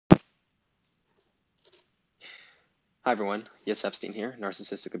Hi everyone, Yitz Epstein here,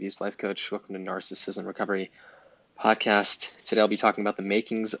 Narcissistic Abuse Life Coach. Welcome to Narcissism Recovery Podcast. Today I'll be talking about the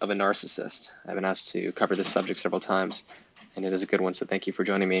makings of a narcissist. I've been asked to cover this subject several times, and it is a good one, so thank you for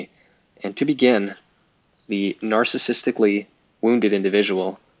joining me. And to begin, the narcissistically wounded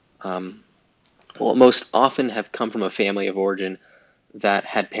individual will most often have come from a family of origin that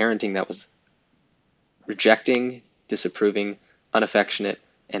had parenting that was rejecting, disapproving, unaffectionate,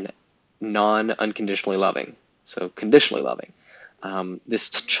 and non-unconditionally loving. So conditionally loving.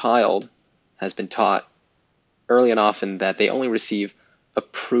 This child has been taught early and often that they only receive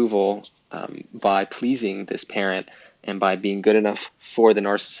approval by pleasing this parent and by being good enough for the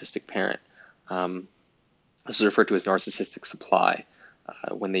narcissistic parent. This is referred to as narcissistic supply,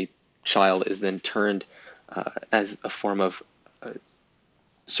 when the child is then turned as a form of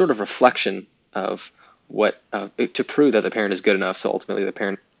sort of reflection of what to prove that the parent is good enough. So ultimately, the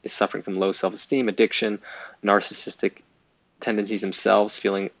parent is suffering from low self-esteem, addiction, narcissistic tendencies themselves,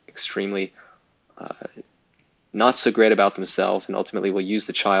 feeling extremely not so great about themselves, and ultimately will use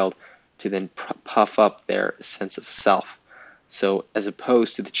the child to then puff up their sense of self. So as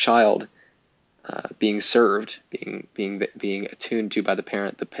opposed to the child being served, being attuned to by the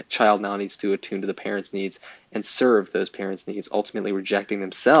parent, the child now needs to attune to the parent's needs and serve those parents' needs, ultimately rejecting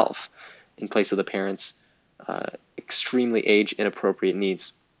themselves in place of the parents' extremely age-inappropriate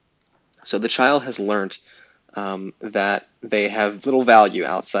needs. So the child has learned that they have little value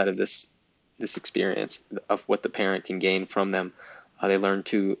outside of this experience of what the parent can gain from them. They learn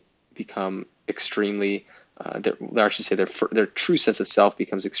to become extremely, I should say their true sense of self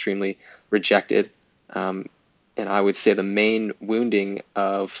becomes extremely rejected. And I would say the main wounding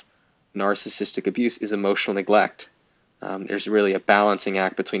of narcissistic abuse is emotional neglect. There's really a balancing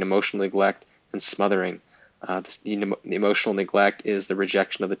act between emotional neglect and smothering. The emotional neglect is the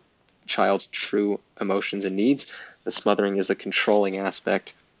rejection of the child's true emotions and needs. The smothering is the controlling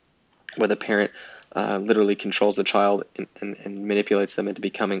aspect, where the parent literally controls the child and manipulates them into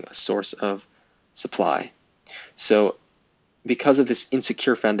becoming a source of supply. So because of this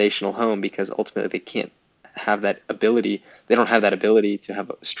insecure foundational home, because ultimately they can't have that ability, they don't have that ability to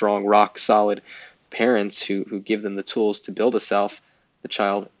have strong, rock solid parents who give them the tools to build a self, the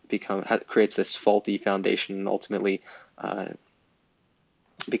child creates this faulty foundation and ultimately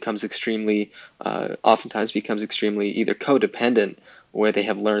oftentimes becomes extremely either codependent, where they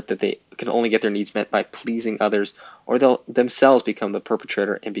have learned that they can only get their needs met by pleasing others, or they'll themselves become the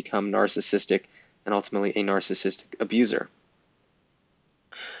perpetrator and become narcissistic and ultimately a narcissistic abuser.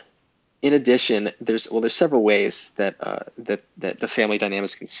 In addition, there's several ways that the family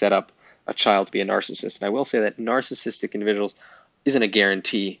dynamics can set up a child to be a narcissist. And I will say that narcissistic individuals isn't a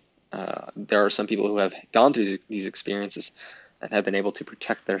guarantee. There are some people who have gone through these experiences and have been able to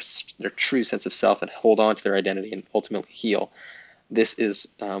protect their true sense of self and hold on to their identity and ultimately heal. This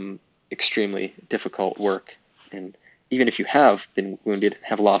is extremely difficult work. And even if you have been wounded,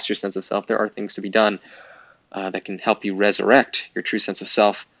 have lost your sense of self, there are things to be done that can help you resurrect your true sense of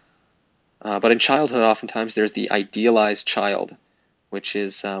self. But in childhood, oftentimes there's the idealized child, which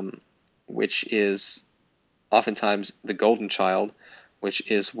is oftentimes the golden child,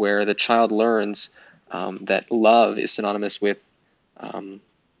 which is where the child learns that love is synonymous with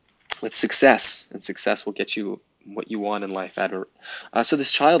success, and success will get you what you want in life. So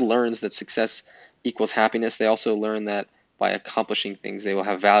this child learns that success equals happiness. They also learn that by accomplishing things, they will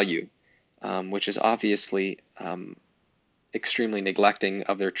have value, which is obviously extremely neglecting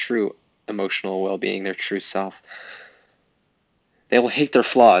of their true emotional well-being, their true self. They will hate their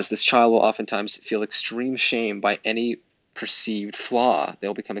flaws. This child will oftentimes feel extreme shame by any perceived flaw.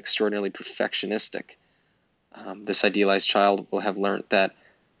 They'll become extraordinarily perfectionistic. This idealized child will have learned that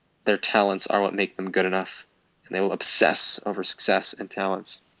their talents are what make them good enough, and they will obsess over success and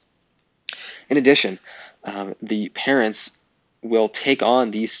talents. In addition, the parents will take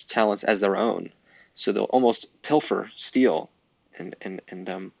on these talents as their own, so they'll almost pilfer, steal, and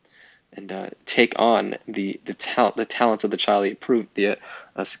take on the talents of the child, the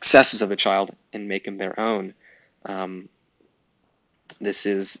successes of the child, and make them their own.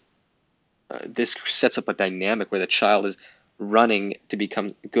 This sets up a dynamic where the child is running to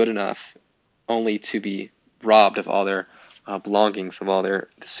become good enough, only to be robbed of all their belongings, of all their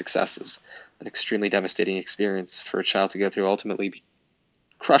successes. An extremely devastating experience for a child to go through, ultimately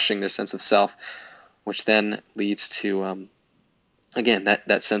crushing their sense of self, which then leads to again,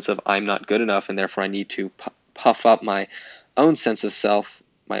 that sense of I'm not good enough, and therefore I need to puff up my own sense of self,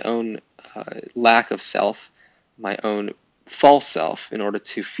 my own lack of self, my own false self, in order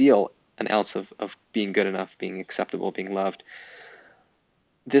to feel an ounce of being good enough, being acceptable, being loved.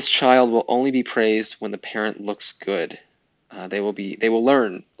 This child will only be praised when the parent looks good. They will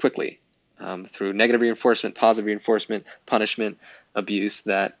learn quickly through negative reinforcement, positive reinforcement, punishment, abuse,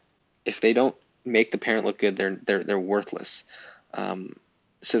 that if they don't make the parent look good, they're worthless.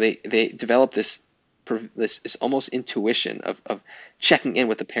 So they develop this almost intuition of checking in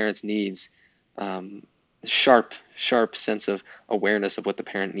with the parent's needs, sharp sense of awareness of what the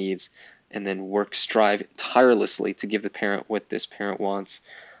parent needs, and then strive tirelessly to give the parent what this parent wants,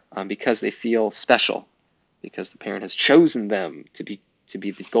 because they feel special, because the parent has chosen them to be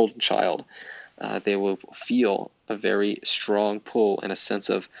the golden child. They will feel a very strong pull and a sense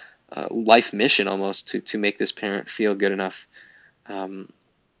of life mission almost to make this parent feel good enough.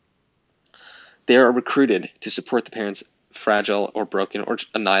 They are recruited to support the parent's fragile or broken or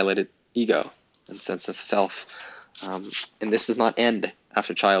annihilated ego and sense of self. And this does not end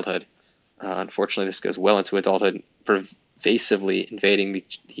after childhood. Unfortunately, this goes well into adulthood, pervasively invading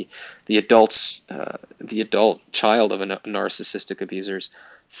the adult child of a narcissistic abuser's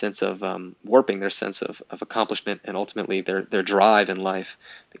sense of warping their sense of accomplishment and ultimately their drive in life,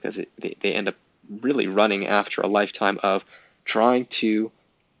 because they end up really running after a lifetime of trying to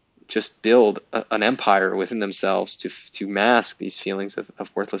just build an empire within themselves to mask these feelings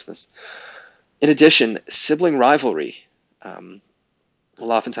of worthlessness. In addition, sibling rivalry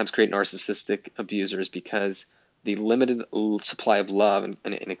will oftentimes create narcissistic abusers, because the limited supply of love and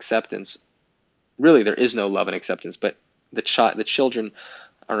acceptance, really there is no love and acceptance, but the children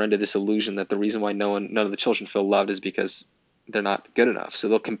are under this illusion that the reason why none of the children feel loved is because they're not good enough. So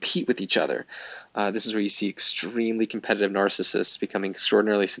they'll compete with each other. This is where you see extremely competitive narcissists becoming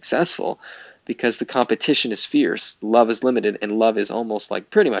extraordinarily successful, because the competition is fierce, love is limited, and love is almost like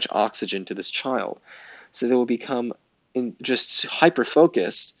pretty much oxygen to this child. So they will become just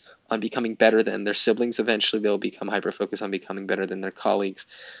hyper-focused on becoming better than their siblings. Eventually they'll become hyper-focused on becoming better than their colleagues,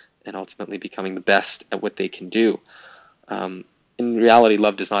 and ultimately becoming the best at what they can do. In reality,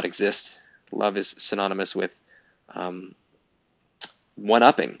 love does not exist. Love is synonymous with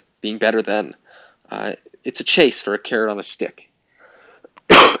one-upping, being better than. It's a chase for a carrot on a stick.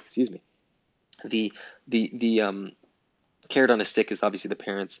 Excuse me. The carrot on a stick is obviously the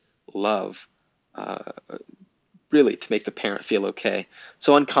parent's love, really to make the parent feel okay.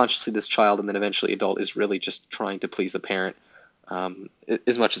 So unconsciously, this child and then eventually adult is really just trying to please the parent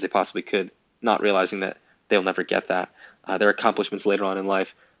as much as they possibly could, not realizing that they'll never get that. Their accomplishments later on in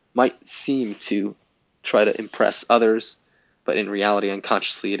life might seem to try to impress others, but in reality,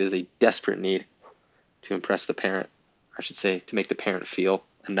 unconsciously, it is a desperate need to impress the parent. I should say, to make the parent feel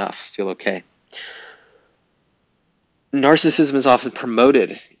enough, feel okay. Narcissism is often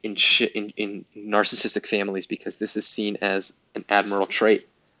promoted in narcissistic families because this is seen as an admirable trait.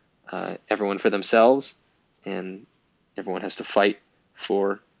 Everyone for themselves, and everyone has to fight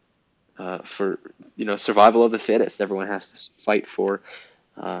for survival of the fittest. Everyone has to fight for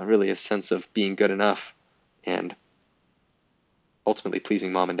really a sense of being good enough and ultimately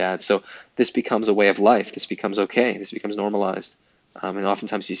pleasing mom and dad. So this becomes a way of life. This becomes okay. This becomes normalized. And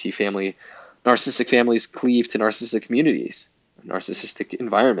oftentimes you see narcissistic families cleave to narcissistic communities, narcissistic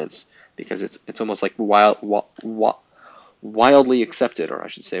environments, because it's almost like wildly accepted, or I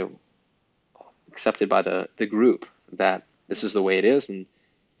should say accepted by the group, that this is the way it is, and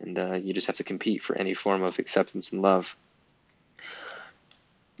you just have to compete for any form of acceptance and love.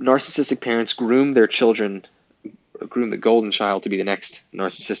 Narcissistic parents groom their children, groom the golden child to be the next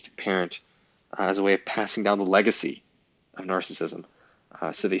narcissistic parent as a way of passing down the legacy of narcissism.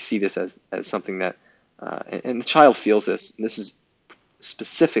 So they see this as something that, and the child feels this, and this is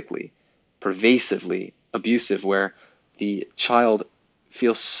specifically, pervasively abusive, where the child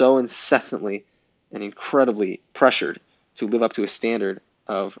feels so incessantly and incredibly pressured to live up to a standard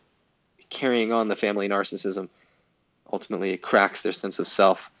of carrying on the family narcissism. Ultimately, it cracks their sense of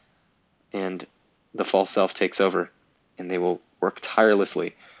self, and the false self takes over, and they will work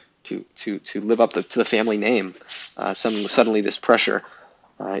tirelessly to live up to the family name. Suddenly, this pressure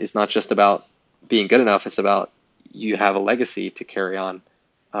is not just about being good enough; it's about you have a legacy to carry on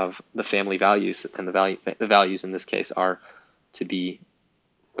of the family values, and the values in this case are to be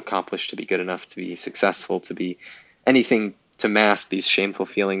accomplished, to be good enough, to be successful, to be anything to mask these shameful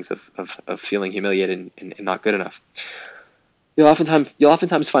feelings of feeling humiliated and not good enough. You'll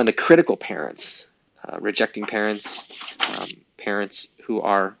oftentimes find the critical parents, rejecting parents, parents who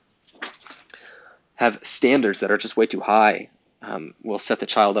have standards that are just way too high, will set the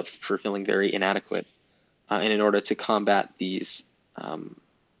child up for feeling very inadequate. And in order to combat these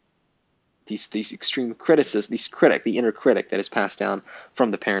these extreme criticisms, the inner critic that is passed down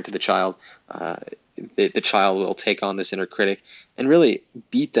from the parent to the child. The child will take on this inner critic and really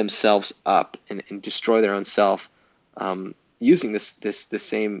beat themselves up and destroy their own self, using this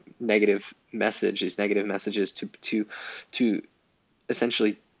same negative message, these negative messages to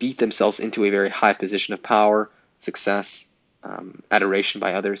essentially beat themselves into a very high position of power, success, adoration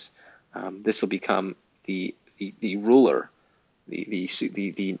by others. This will become the ruler.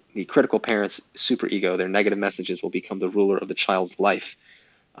 The critical parent's superego, their negative messages will become the ruler of the child's life,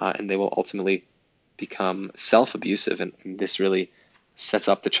 and they will ultimately become self-abusive, and this really sets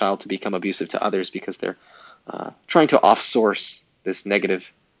up the child to become abusive to others because they're trying to off-source this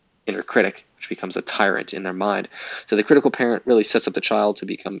negative inner critic, which becomes a tyrant in their mind. So the critical parent really sets up the child to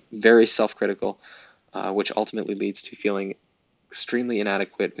become very self-critical, which ultimately leads to feeling extremely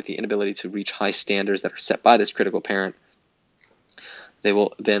inadequate with the inability to reach high standards that are set by this critical parent. They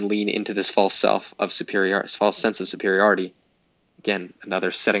will then lean into this false sense of superiority. Again,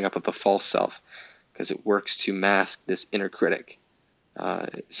 another setting up of the false self, because it works to mask this inner critic.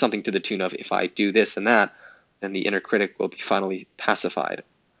 Something to the tune of, if I do this and that, then the inner critic will be finally pacified.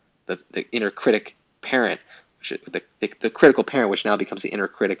 The inner critic parent, the critical parent, which now becomes the inner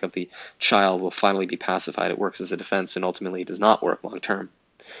critic of the child, will finally be pacified. It works as a defense, and ultimately does not work long term.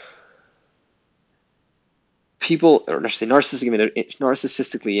 People, or actually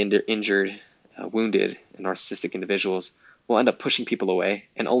narcissistically injured, wounded, and narcissistic individuals will end up pushing people away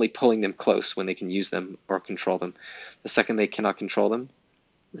and only pulling them close when they can use them or control them. The second they cannot control them,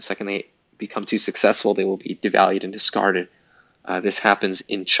 the second they become too successful, they will be devalued and discarded. This happens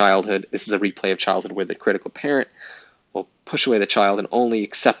in childhood. This is a replay of childhood where the critical parent will push away the child and only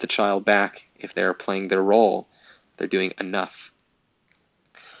accept the child back if they're playing their role, they're doing enough.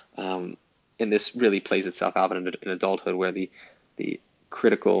 And this really plays itself out in adulthood, where the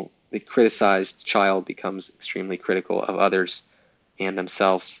criticized child becomes extremely critical of others and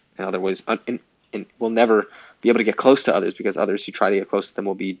themselves in other ways, and will never be able to get close to others, because others who try to get close to them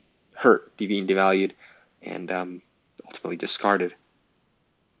will be hurt, being devalued, and ultimately discarded.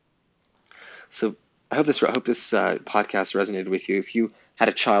 So I hope this podcast resonated with you. If you had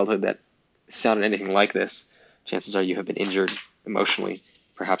a childhood that sounded anything like this, chances are you have been injured emotionally,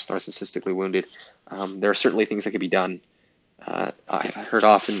 perhaps narcissistically wounded. There are certainly things that could be done. I heard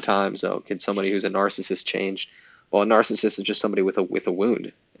oftentimes, can somebody who's a narcissist change? Well, a narcissist is just somebody with a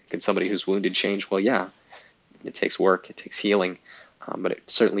wound. Can somebody who's wounded change? Well, yeah. It takes work. It takes healing. But it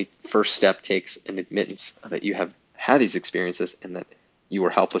certainly, first step takes an admittance that you have had these experiences and that you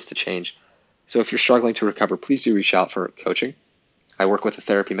were helpless to change. So if you're struggling to recover, please do reach out for coaching. I work with a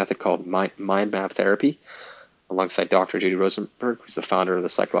therapy method called Mind Map Therapy, alongside Dr. Judy Rosenberg, who's the founder of the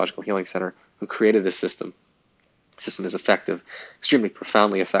Psychological Healing Center, who created this system. The system is effective, extremely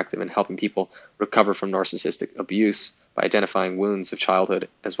profoundly effective in helping people recover from narcissistic abuse by identifying wounds of childhood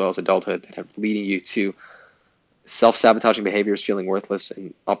as well as adulthood that are leading you to self-sabotaging behaviors, feeling worthless,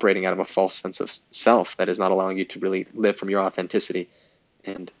 and operating out of a false sense of self that is not allowing you to really live from your authenticity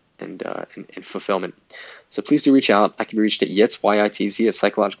and fulfillment. So please do reach out. I can be reached at Yitz, Y-I-T-Z, at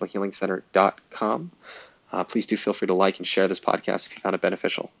psychologicalhealingcenter.com. Please do feel free to like and share this podcast if you found it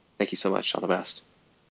beneficial. Thank you so much. All the best.